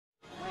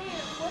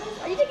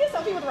Are you taking a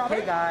selfie with Robert?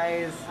 Hey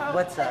guys,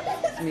 what's up?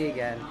 It's me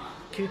again,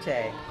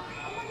 Kute.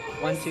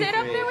 1, 2, 3. Sit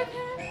up there with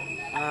him.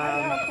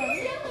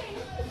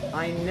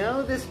 I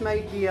know this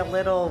might be a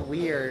little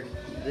weird,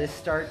 this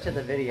start to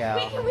the video.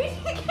 Wait, can we do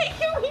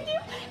a bit?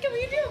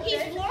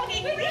 He's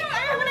vlogging. Wait, I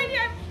have an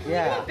idea. Can we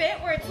do a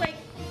bit where it's like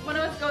one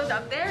of us goes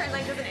up there and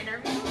like does an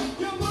interview?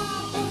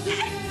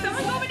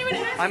 Someone go up and do an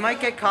interview. I might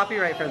get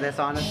copyright for this,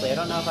 honestly. I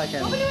don't know if I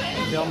can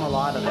film a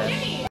lot of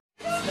it.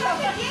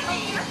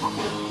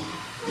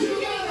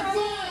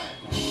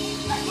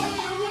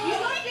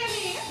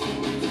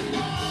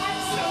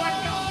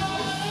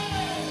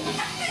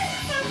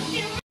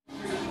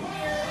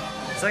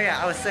 So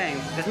yeah, I was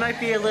saying, this might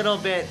be a little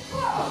bit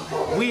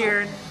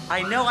weird.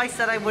 I know I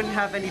said I wouldn't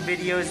have any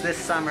videos this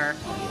summer,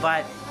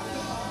 but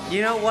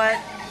you know what?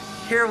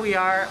 Here we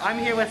are. I'm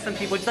here with some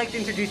people. Would you like to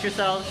introduce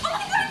yourselves? Oh my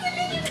god,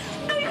 the Ninja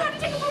Turtle! No, you have to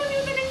take a photo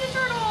with the Ninja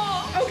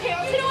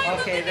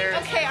Turtle! Okay, there's...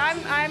 Okay,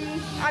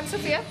 I'm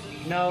Sophia.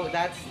 No,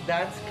 that's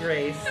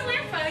Grace. So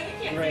we're funny, you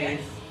can't Grace.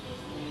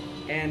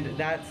 And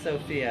that's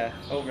Sophia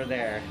over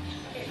there.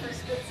 Okay,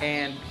 first good.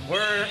 And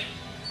we're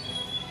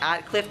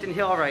at Clifton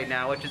Hill right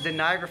now, which is in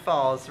Niagara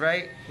Falls,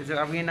 right?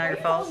 Are we in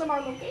Niagara Falls?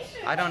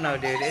 I don't know,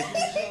 dude.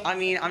 I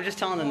mean, I'm just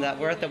telling them that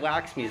we're at the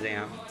Wax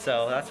Museum,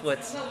 so that's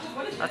what's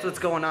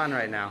going on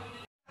right now.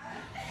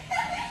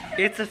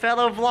 It's a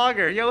fellow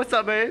vlogger. Yo, what's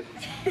up, man?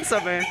 What's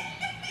up, man?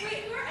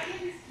 Wait, who are any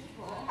of these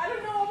people? I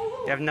don't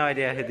know. You have no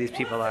idea who these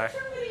people are.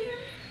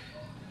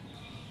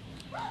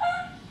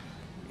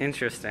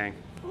 Interesting.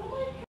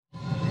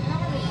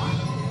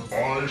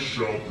 I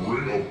shall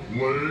bring a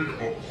plague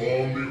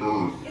upon the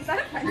earth Is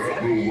that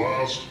that will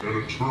last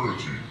an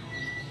eternity.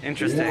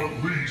 Interesting. Or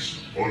at least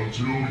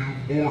until you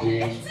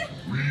mortals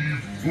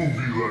leave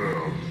movie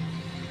land.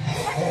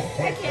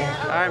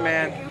 Alright,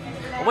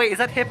 man. Wait, is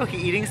that Hippo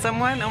eating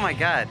someone? Oh my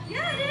god.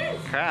 Yeah, it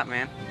is. Crap,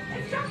 man.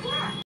 It's Jack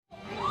Black.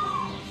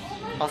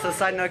 Also,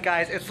 side note,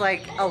 guys, it's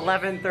like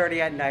 11:30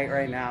 at night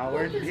right now.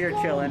 We're here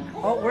chilling.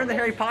 Oh, we're in the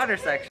Harry Potter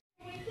section.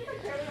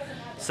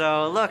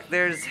 So look,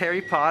 there's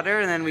Harry Potter,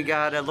 and then we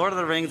got Lord of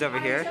the Rings over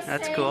here.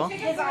 That's cool.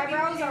 His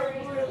eyebrows are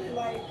really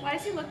light. Why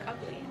does he look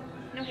ugly?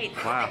 No hate.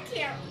 Wow. I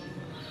can't.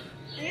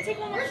 I'm gonna take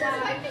one more shot.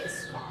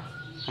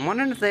 I'm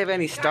wondering if they have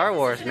any Star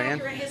Wars, man.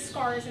 His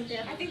scar isn't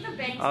there. I think the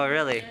bangs. Oh,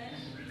 really?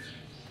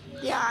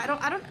 Yeah, I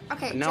don't.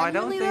 Okay. No, I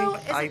don't think. Though,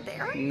 is it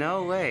there?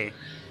 No way.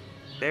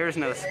 There's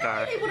no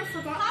scar. They would have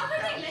forgotten. How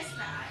did they miss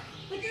that?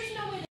 Like, there's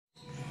no way.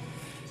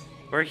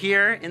 We're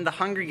here in the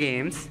Hunger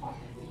Games.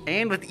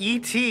 And with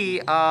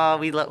E.T.,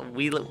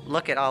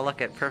 look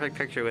at perfect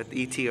picture with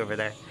E.T. over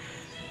there.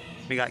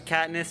 We got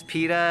Katniss,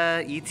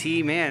 PETA,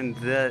 E.T. Man,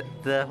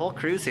 the whole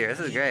crew's here. This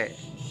is great.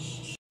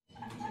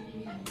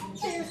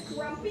 There's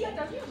Grumpy. That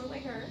doesn't even look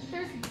like her.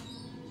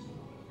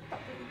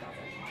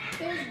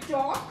 There's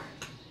Doc.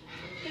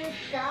 There's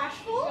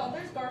Bashful. Oh,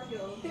 there's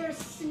Garfield. There's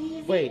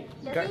Sneezy. Wait.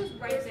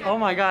 Oh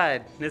my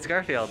God, it's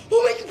Garfield.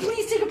 Oh my God!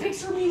 Please take a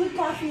picture of me with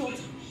Garfield.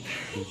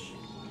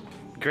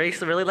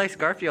 Grace really likes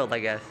Garfield, I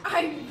guess.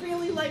 I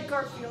really like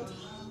Garfield.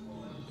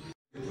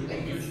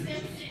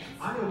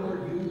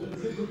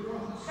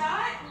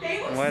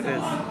 What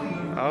is...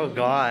 Oh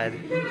God.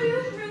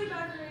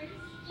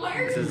 Why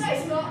are you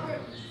guys not...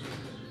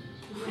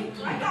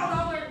 I got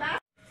all their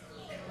masks.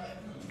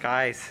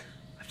 Guys,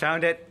 I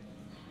found it.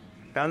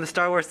 Found the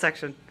Star Wars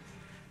section.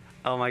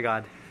 Oh my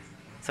God.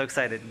 So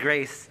excited.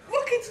 Grace.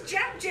 Look, it's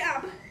Jab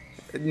Jab.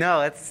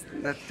 No,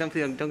 don't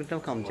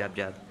call him Jab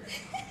Jab.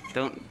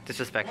 Don't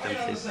disrespect them,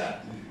 please.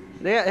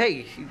 Yeah,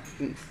 hey,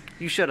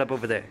 you shut up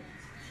over there.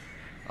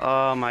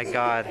 Oh my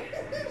God.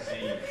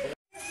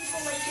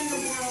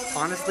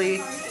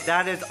 Honestly,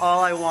 that is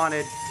all I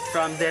wanted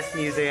from this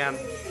museum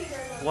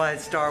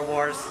was Star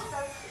Wars.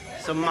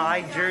 So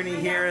my journey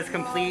here is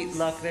complete.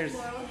 Look, there's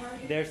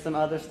some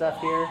other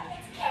stuff here.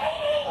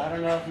 I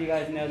don't know if you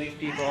guys know these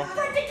people.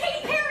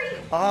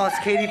 Oh, it's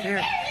Katy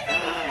Perry.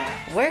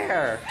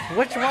 Where?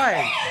 Which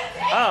one?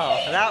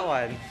 Oh, that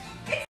one.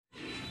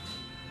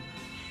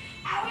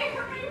 Ow, it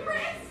hurt my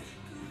wrist.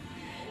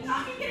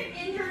 Not me getting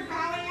injured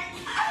bowing.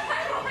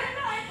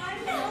 I'm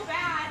so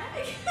bad.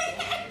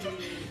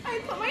 I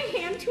put my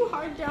hand too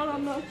hard down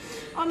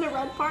on the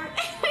red part.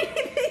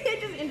 I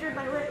just injured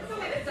my wrist.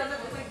 It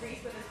doesn't look like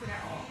grease with this one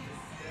at all.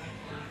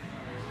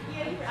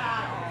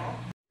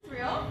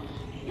 Real?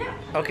 Yeah.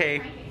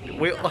 Okay,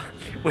 we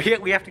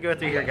have to go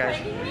through here, guys.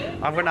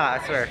 We're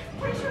not, I swear.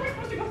 No,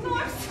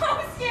 I'm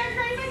so scared,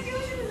 Grace. I feel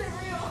this isn't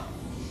real.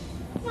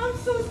 I'm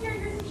so scared.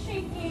 Grace is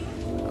shaking.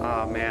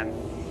 Oh man.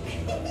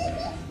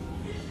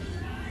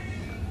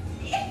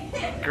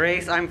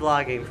 Grace, I'm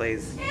vlogging,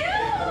 please. Ew! Okay,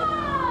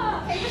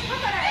 just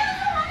put that out.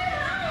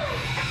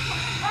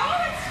 Oh,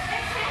 it's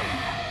him.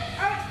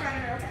 Oh, it's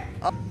Predator.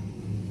 Okay.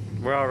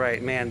 We're all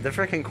right, man. The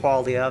freaking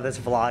quality of this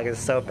vlog is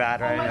so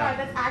bad right Oh my now. God,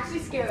 that's actually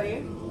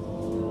scary.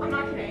 I'm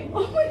not kidding.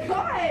 Oh my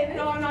God.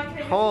 No, I'm not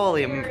kidding.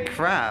 Holy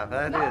crap,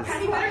 that is.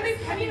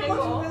 Penny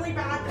looks really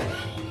bad.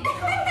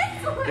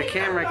 The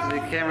camera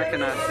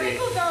cannot see.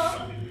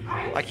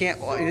 I can't.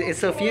 Is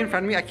Sophia in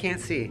front of me? I can't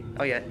see.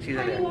 Oh yeah, she's in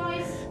there.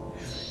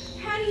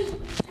 Penny.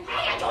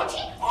 Hey, I told you.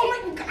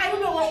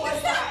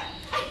 was that?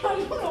 I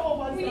don't know what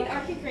was that. We need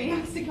Arctic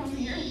Greyhounds to come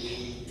here.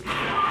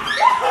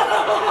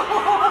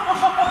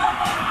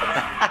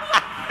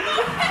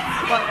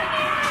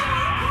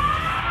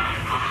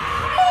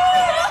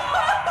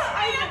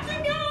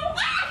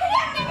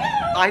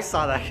 I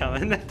saw that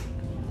coming.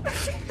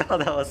 Oh,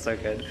 that was so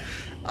good.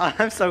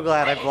 I'm so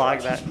glad I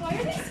vlogged that. Why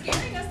are they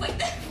scaring us like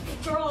that?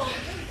 Girl.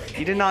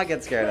 You did not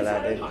get scared of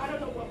that, dude. I don't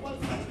know what was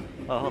that.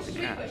 Oh, holy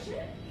crap.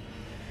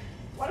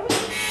 Why do we...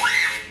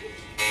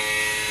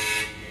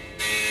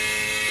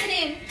 Get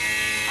in.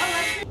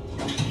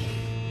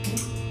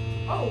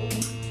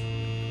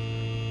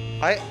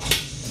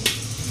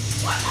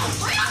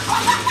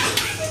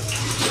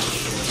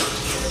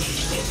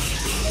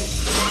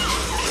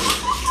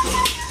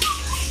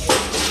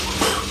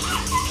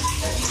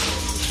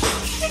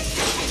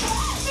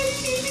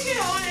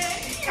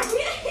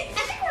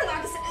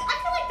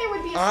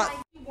 Oh.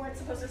 You weren't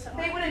supposed to sell.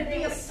 They wouldn't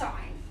be a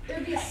sign.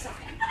 There'd be a sign.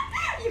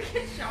 You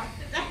get shocked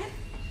at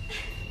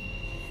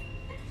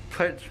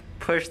that.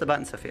 Push the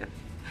button, Sophia.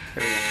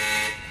 There we go.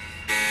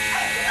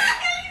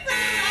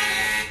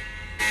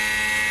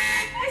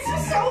 It's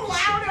just so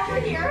loud over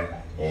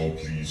here. All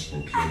pleas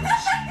for clemency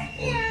are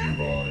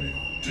hereby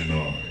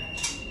denied.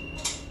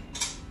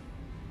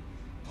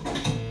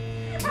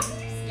 I'm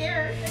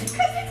scared. Because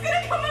it's going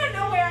to come out of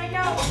nowhere, I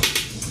know.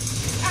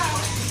 Ow.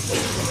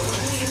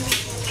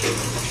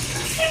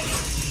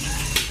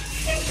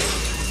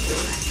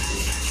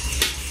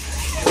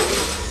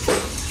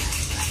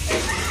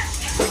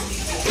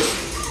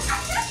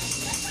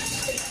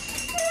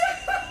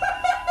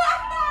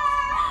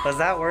 Was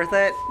that worth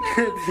it?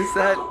 Is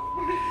that...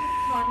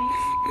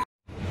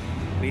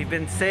 We've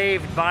been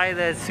saved by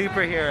the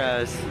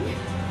superheroes.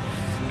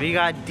 We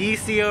got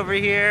DC over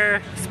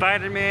here,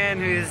 Spider-Man,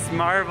 who's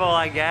Marvel,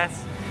 I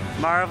guess.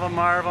 Marvel,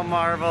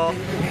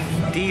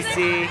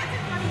 DC.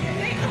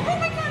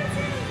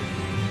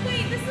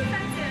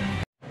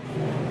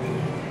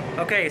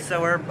 Okay,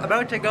 so we're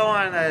about to go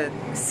on a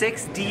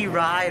 6D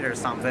ride or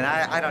something.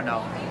 I don't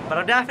know. But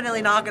I'm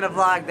definitely not going to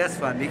vlog this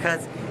one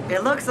because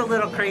it looks a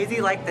little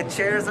crazy, like the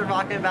chairs are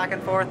rocking back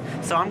and forth.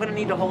 So I'm going to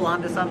need to hold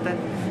on to something.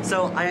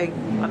 So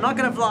I'm not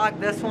going to vlog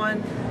this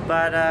one,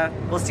 but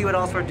we'll see what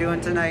else we're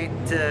doing tonight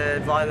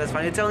to vlog this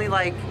one. It's only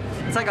like,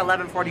 it's like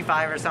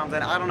 11:45 or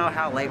something. I don't know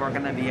how late we're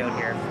going to be out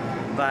here.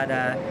 But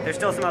there's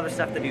still some other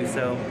stuff to do,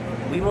 so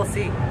we will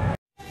see.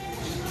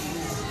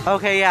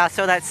 Okay, yeah,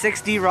 so that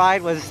 6D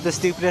ride was the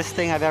stupidest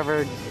thing I've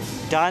ever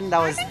done.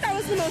 I think that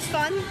was the most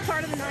fun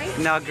part of the night.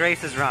 No,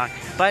 Grace is wrong.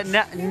 But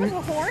there was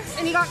a horse,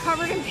 and he got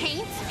covered in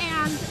paint,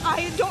 and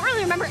I don't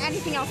really remember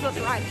anything else about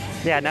the ride.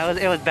 Yeah, no,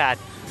 it was bad.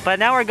 But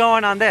now we're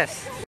going on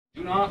this.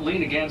 Do not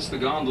lean against the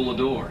gondola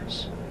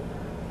doors.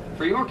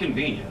 For your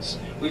convenience,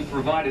 we've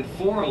provided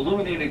 4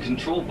 illuminated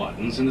control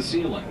buttons in the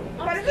ceiling.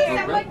 What does this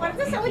sound like?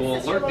 Will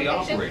alert the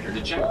operator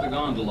to check the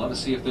gondola to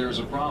see if there's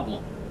a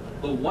problem.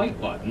 The white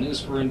button is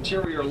for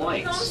interior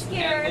lights, I'm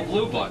scared. and the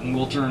blue button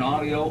will turn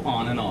audio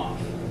on and off.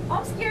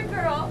 I'm scared,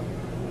 girl.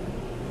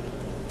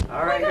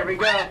 All right, here we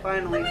go,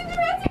 finally. I'm in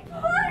Jurassic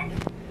Park.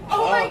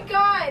 Oh my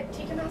God!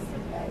 Take your mask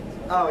off, guys.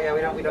 Oh yeah,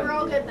 we don't. We're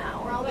all good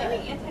now. We're all good.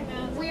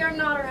 Anti-mask. We are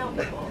not around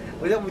people.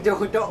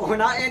 We're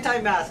not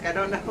anti-mask. I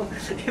don't know.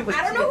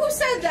 I don't know who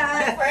said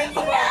that.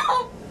 Frankie.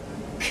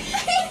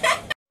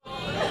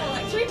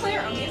 Should we play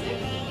our own music?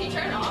 Can you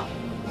turn it off?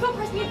 Don't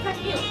press me and press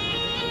you.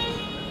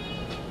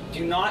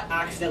 Do not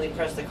accidentally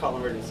press the call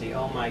emergency.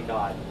 Oh my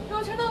God.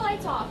 No, turn the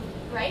lights off,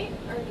 right?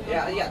 Or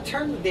yeah,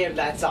 turn the damn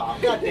lights off.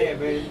 God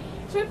damn it.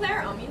 Should we play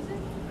our own music?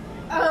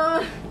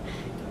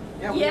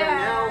 Yeah, we are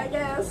now I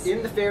guess.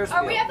 in the Ferris wheel.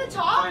 Are we at the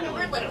top? Finally. No,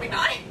 we're literally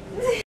not.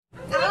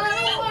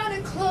 I want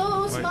to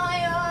close my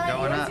eyes.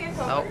 Going up.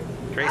 Oh,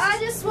 Grace. I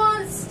just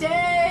want to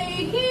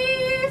stay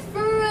here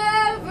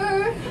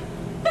forever.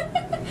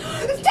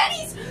 It's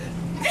Denny's!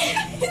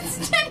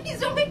 It's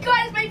Denny's! Oh my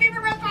God, it's my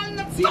favorite restaurant in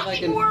the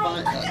fucking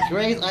world.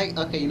 Grace,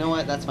 okay, you know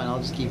what? That's fine. I'll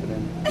just keep it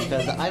in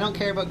because I don't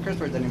care about curse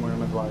words anymore in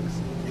my vlogs.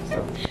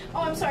 So.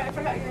 Oh, I'm sorry. I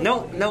forgot your.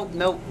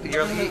 No.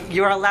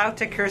 You're allowed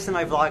to curse in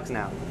my vlogs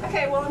now.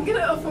 Okay, well I'm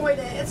gonna avoid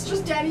it. It's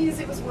just Denny's.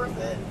 It was worth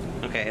it.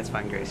 Okay, it's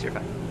fine, Grace. You're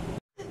fine.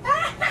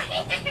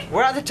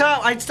 We're at the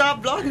top. I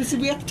stopped vlogging. So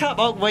we at the top.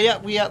 Oh, well, yeah,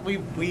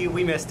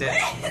 we missed it.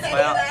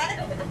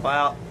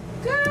 Well,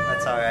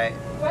 that's all right.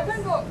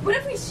 What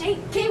if we shake?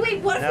 Okay,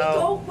 wait. What if we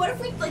go? What if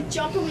we like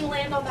jump and we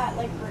land on that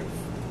like roof?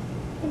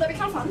 Would that be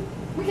kind of fun?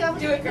 We can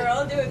do it,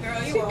 girl. Do it,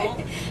 girl. You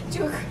won't.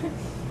 Do it.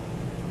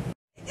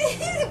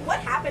 What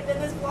happened in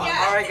this vlog?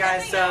 Yeah, alright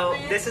guys, so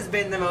this has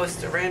been the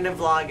most random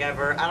vlog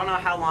ever. I don't know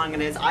how long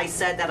it is. I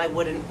said that I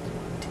wouldn't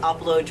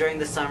upload during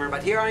the summer,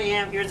 but here I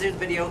am. Here's the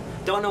video.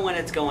 Don't know when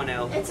it's going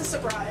out. It's a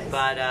surprise.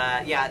 But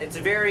yeah, there's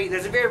a very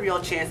real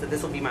chance that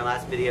this will be my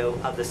last video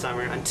of the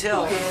summer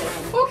until...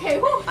 Okay,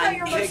 well,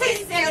 you're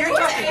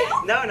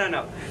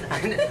No.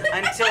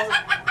 Until...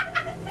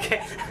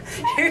 Okay,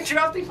 you're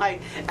interrupting my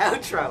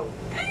outro.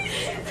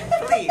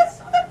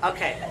 Please.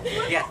 Okay,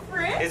 yeah.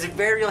 There's a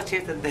very real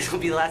chance that this will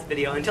be the last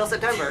video until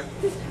September,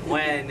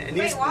 when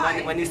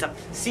when new stuff.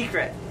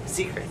 Secret.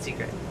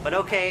 But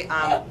okay.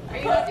 Are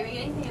you not doing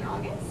anything in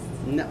August?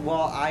 No,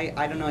 well,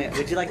 I don't know yet.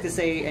 Would you like to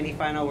say any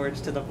final words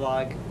to the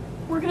vlog?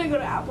 We're gonna go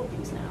to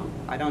Applebee's now.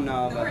 I don't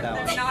know about that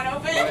They're one. not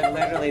open. We're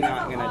literally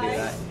not gonna do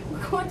that.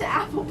 We're going to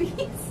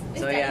Applebee's.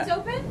 So Is yeah. Denny's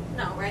open?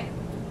 No, right?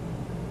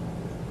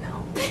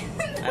 No.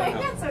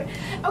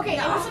 Okay,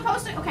 it was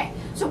supposed to. Okay,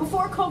 so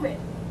before COVID,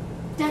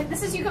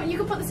 this is you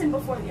can put this in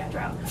before the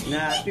outro.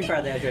 Nah, it's been part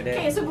of the outro day.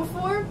 Okay, so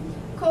before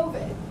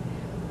COVID,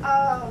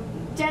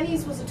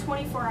 Denny's was a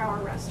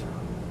 24-hour restaurant.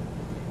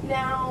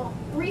 Now,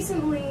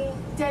 recently,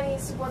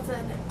 Denny's was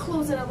a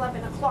close at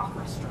 11 o'clock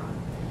restaurant.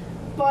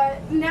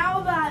 But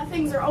now that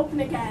things are open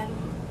again,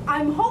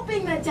 I'm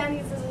hoping that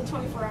Denny's is a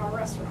 24-hour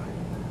restaurant.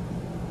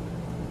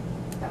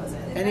 That was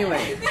it.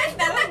 Anyway.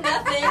 That was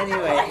nothing.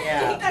 Anyway,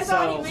 yeah. That's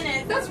So 20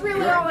 minutes. That's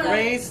really all it is.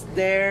 Grace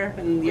there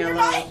in yellow, You're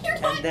not, and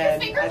your then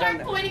fingers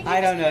aren't pointing.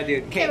 I don't know,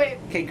 dude. Okay, wait.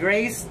 Okay,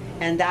 Grace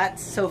and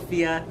that's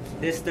Sophia.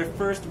 This is their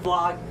first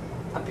vlog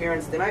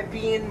appearance. They might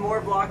be in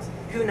more vlogs.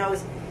 Who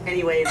knows?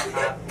 Anyways, Who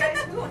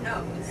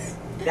knows?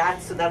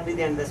 that'll be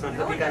the end of this one.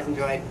 Hope you guys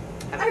enjoyed.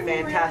 Have a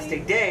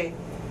fantastic day.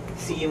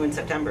 See you in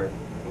September.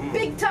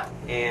 Big toe.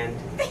 And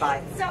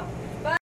bye. So.